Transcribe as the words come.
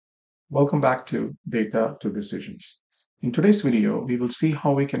Welcome back to Data to Decisions. In today's video, we will see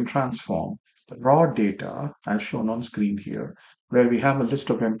how we can transform the raw data as shown on screen here, where we have a list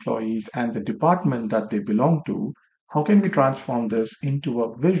of employees and the department that they belong to. How can we transform this into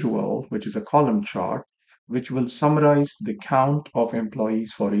a visual, which is a column chart, which will summarize the count of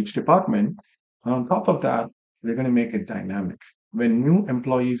employees for each department? And on top of that, we're going to make it dynamic. When new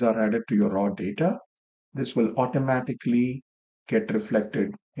employees are added to your raw data, this will automatically get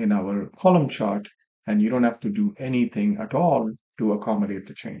reflected in our column chart, and you don't have to do anything at all to accommodate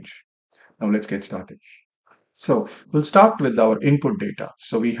the change. Now let's get started. So we'll start with our input data.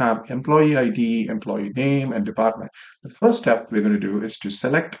 So we have employee ID, employee name, and department. The first step we're going to do is to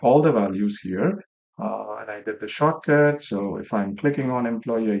select all the values here. And I did the shortcut. So if I'm clicking on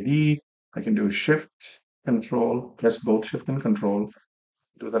employee ID, I can do Shift, Control, press both Shift and Control,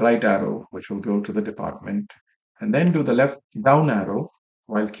 do the right arrow, which will go to the department, and then do the left down arrow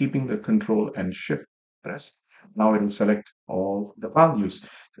while keeping the Control and Shift pressed. Now it will select all the values.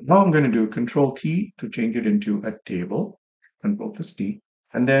 So now I'm going to do Control T to change it into a table, Control plus T.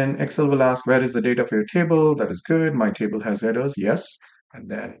 And then Excel will ask, where is the data for your table? That is good. My table has headers. Yes. And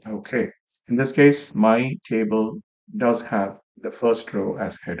then, okay. In this case, my table does have the first row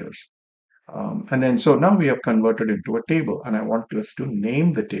as headers. And then, so now we have converted into a table, and I want us to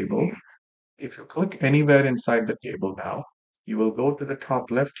name the table. If you click anywhere inside the table now, you will go to the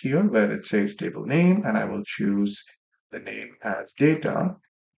top left here where it says table name, and I will choose the name as data.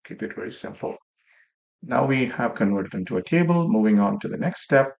 Keep it very simple. Now we have converted into a table. Moving on to the next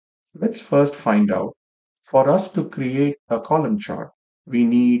step, let's first find out, for us to create a column chart, we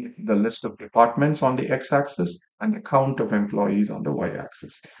need the list of departments on the x-axis and the count of employees on the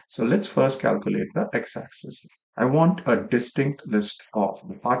y-axis. So let's first calculate the x-axis. I want a distinct list of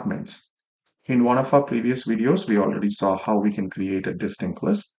departments. In one of our previous videos, we already saw how we can create a distinct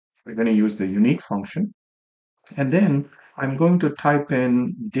list. We're going to use the unique function. And then I'm going to type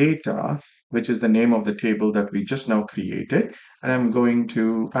in data, which is the name of the table that we just now created. And I'm going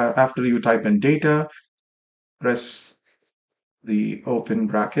to, after you type in data, press the open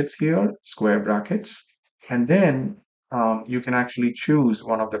brackets here, square brackets, and then you can actually choose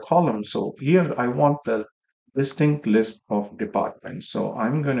one of the columns. So here I want the distinct list of departments. So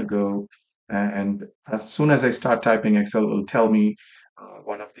I'm going to go, and as soon as I start typing, Excel will tell me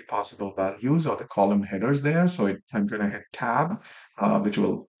one of the possible values or the column headers there. So I'm going to hit tab, which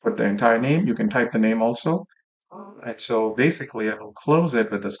will put the entire name. You can type the name also. And so basically I will close it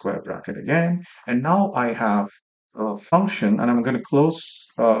with the square bracket again. And now I have function, and I'm going to close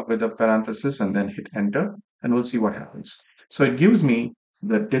with a parenthesis and then hit enter, and we'll see what happens. So it gives me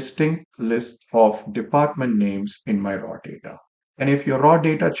the distinct list of department names in my raw data. And if your raw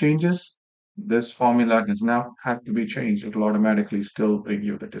data changes, this formula does not have to be changed. It will automatically still bring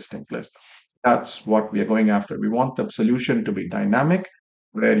you the distinct list. That's what we are going after. We want the solution to be dynamic,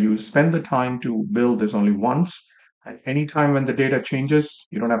 where you spend the time to build this only once. And anytime when the data changes,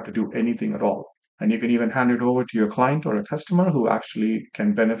 you don't have to do anything at all. And you can even hand it over to your client or a customer who actually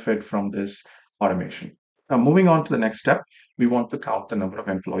can benefit from this automation. Now, moving on to the next step, we want to count the number of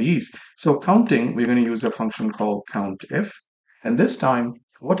employees. So counting, we're going to use a function called COUNTIF. And this time,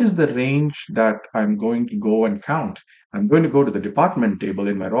 what is the range that I'm going to go and count? I'm going to go to the department table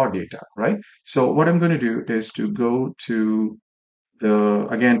in my raw data, right? So what I'm going to do is to go to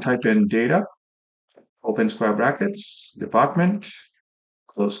again, type in data, open square brackets, department,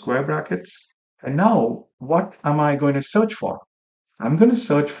 close square brackets. And now, what am I going to search for? I'm going to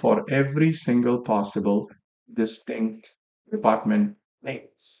search for every single possible distinct department name.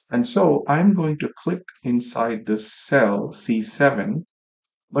 And so I'm going to click inside this cell C7,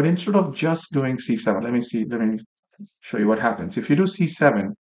 but instead of just doing C7, let me show you what happens. If you do C7,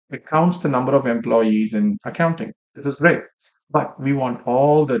 it counts the number of employees in accounting. This is great, but we want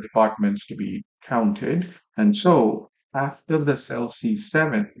all the departments to be counted. And so after the cell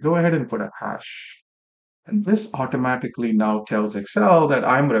C7, go ahead and put a hash. And this automatically now tells Excel that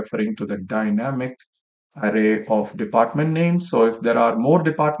I'm referring to the dynamic array of department names. So if there are more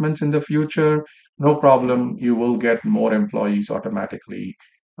departments in the future, no problem, you will get more employees automatically,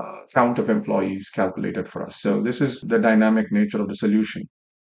 count of employees calculated for us. So this is the dynamic nature of the solution.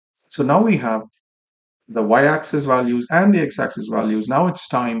 So now we have the y-axis values and the x-axis values. Now it's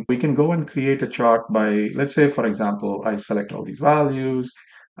time we can go and create a chart by, let's say, for example, I select all these values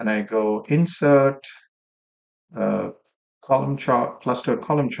and I go insert column chart, cluster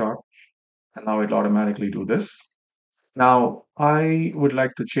column chart, and now it'll automatically do this. Now, I would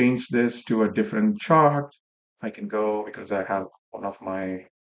like to change this to a different chart. I can go, because I have one of my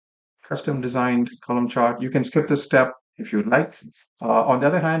custom designed column chart. You can skip this step. if you'd like. On the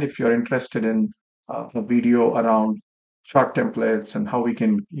other hand, if you're interested in a video around chart templates and how we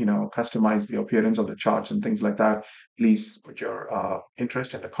can, customize the appearance of the charts and things like that, please put your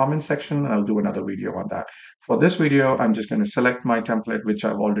interest in the comment section, and I'll do another video on that. For this video, I'm just going to select my template, which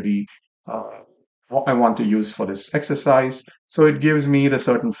I've already what I want to use for this exercise. So it gives me the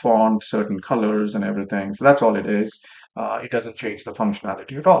certain font, certain colors, and everything. So that's all it is. It doesn't change the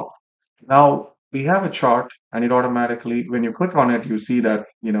functionality at all. Now we have a chart, and it automatically, when you click on it, you see that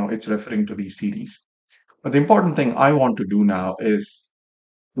it's referring to these series. But the important thing I want to do now is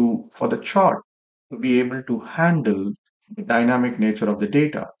for the chart to be able to handle the dynamic nature of the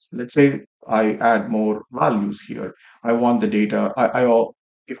data. So let's say I add more values here. I want the data.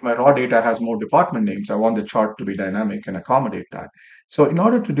 If my raw data has more department names, I want the chart to be dynamic and accommodate that. So in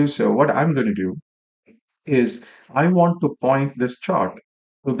order to do so, what I'm going to do is I want to point this chart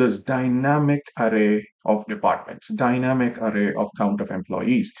to this dynamic array of departments, dynamic array of count of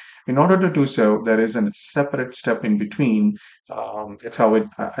employees. In order to do so, there is a separate step in between. That's how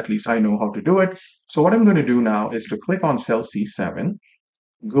at least I know how to do it. So what I'm going to do now is to click on cell C7,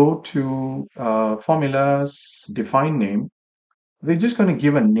 go to formulas, define name. We're just going to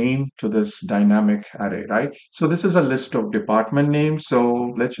give a name to this dynamic array, right? So this is a list of department names.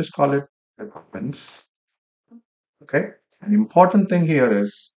 So let's just call it departments. Okay. An important thing here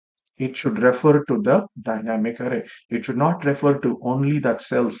is it should refer to the dynamic array. It should not refer to only that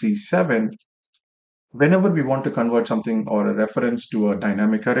cell C7. Whenever we want to convert something or a reference to a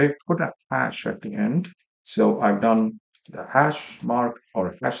dynamic array, put a hash at the end. So I've done the hash mark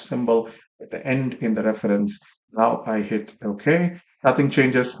or hash symbol at the end in the reference. Now I hit OK. Nothing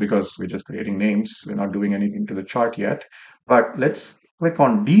changes because we're just creating names. We're not doing anything to the chart yet. But let's click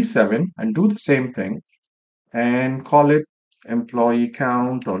on D7 and do the same thing and call it employee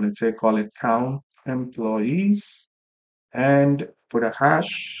count, or let's say call it count employees, and put a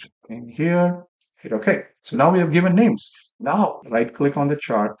hash in here, hit OK. So now we have given names. Now right click on the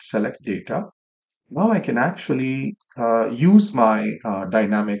chart, select data. Now I can actually use my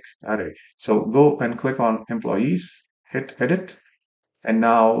dynamic array. So go and click on employees, hit edit, and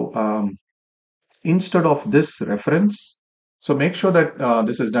now instead of this reference, so make sure that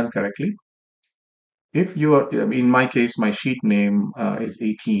this is done correctly. If you are, in my case, my sheet name is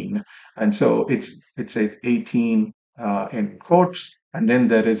 18, and so it says 18 in quotes, and then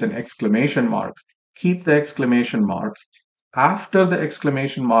there is an exclamation mark. Keep the exclamation mark. After the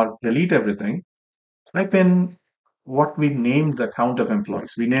exclamation mark, delete everything. Type in what we named the count of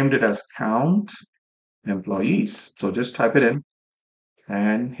employees. We named it as count employees. So just type it in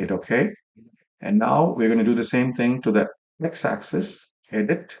and hit OK. And now we're going to do the same thing to the x-axis.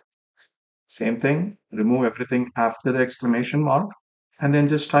 Edit. Same thing, remove everything after the exclamation mark, and then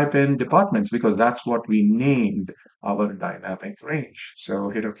just type in departments because that's what we named our dynamic range. So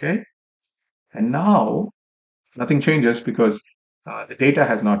hit OK. And now nothing changes because the data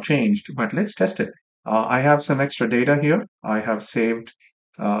has not changed, but let's test it. I have some extra data here. I have saved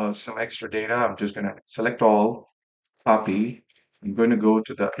some extra data. I'm just going to select all, copy. I'm going to go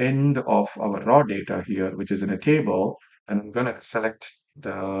to the end of our raw data here, which is in a table, and I'm going to select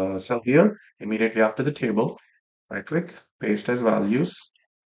the cell here immediately after the table. Right click, paste as values.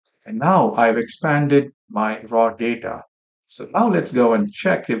 And now I've expanded my raw data. So now let's go and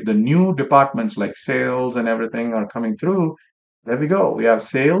check if the new departments like sales and everything are coming through. There we go. We have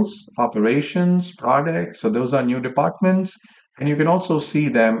sales, operations, products. So those are new departments. And you can also see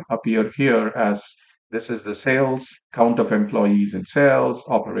them appear here as this is the sales, count of employees in sales,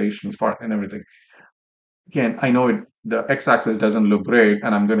 operations, part, and everything. Again, I know the x-axis doesn't look great,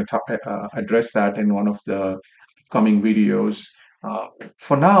 and I'm going to address that in one of the coming videos.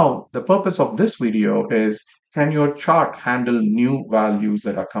 For now, the purpose of this video is, can your chart handle new values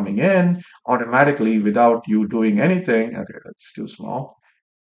that are coming in automatically without you doing anything? Okay, that's too small.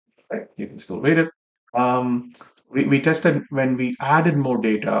 Okay, you can still read it. Um, we tested when we added more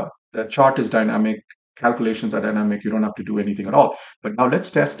data, the chart is dynamic, calculations are dynamic, you don't have to do anything at all. But now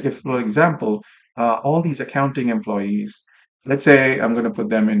let's test if, for example, all these accounting employees, let's say I'm going to put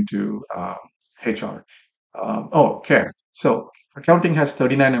them into HR. Care. So accounting has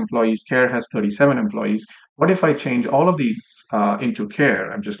 39 employees, care has 37 employees. What if I change all of these into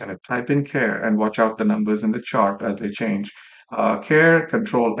care? I'm just going to type in care and watch out the numbers in the chart as they change. Care,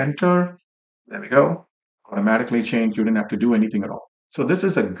 control, enter. There we go. Automatically change. You didn't have to do anything at all. So this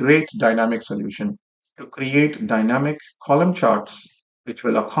is a great dynamic solution to create dynamic column charts which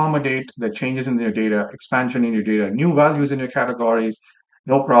will accommodate the changes in your data, expansion in your data, new values in your categories.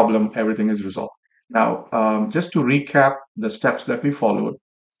 No problem. Everything is resolved. Now, just to recap the steps that we followed,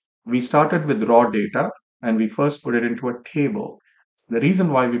 we started with raw data. and we first put it into a table. The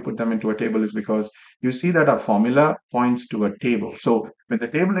reason why we put them into a table is because you see that our formula points to a table. So when the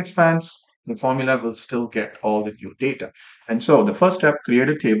table expands, the formula will still get all the new data. And so the first step, create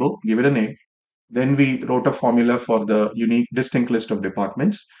a table, give it a name. Then we wrote a formula for the unique distinct list of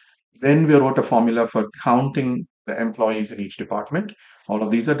departments. Then we wrote a formula for counting the employees in each department. All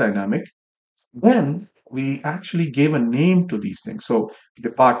of these are dynamic. Then we actually gave a name to these things. So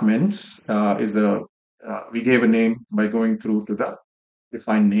departments we gave a name by going through to the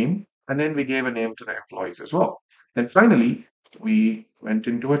defined name, and then we gave a name to the employees as well. Then finally, we went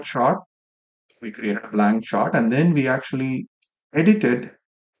into a chart. We created a blank chart, and then we actually edited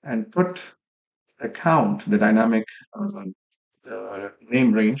and put the count, the dynamic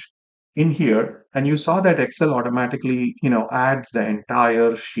name range in here, and you saw that Excel automatically, adds the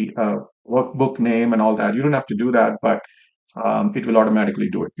entire sheet, workbook name and all that. You don't have to do that, but it will automatically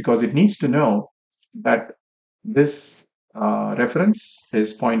do it because it needs to know that this reference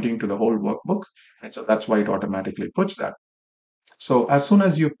is pointing to the whole workbook, and so that's why it automatically puts that. So as soon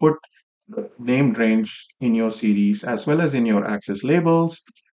as you put the named range in your series as well as in your access labels,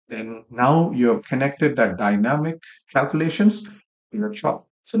 then now you have connected that dynamic calculations to your chart.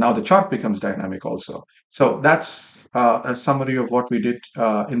 So now the chart becomes dynamic also. So that's a summary of what we did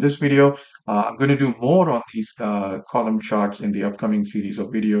in this video. I'm going to do more on these column charts in the upcoming series of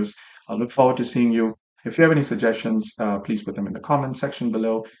videos. I look forward to seeing you. If you have any suggestions, please put them in the comment section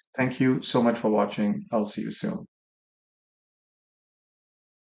below. Thank you so much for watching. I'll see you soon.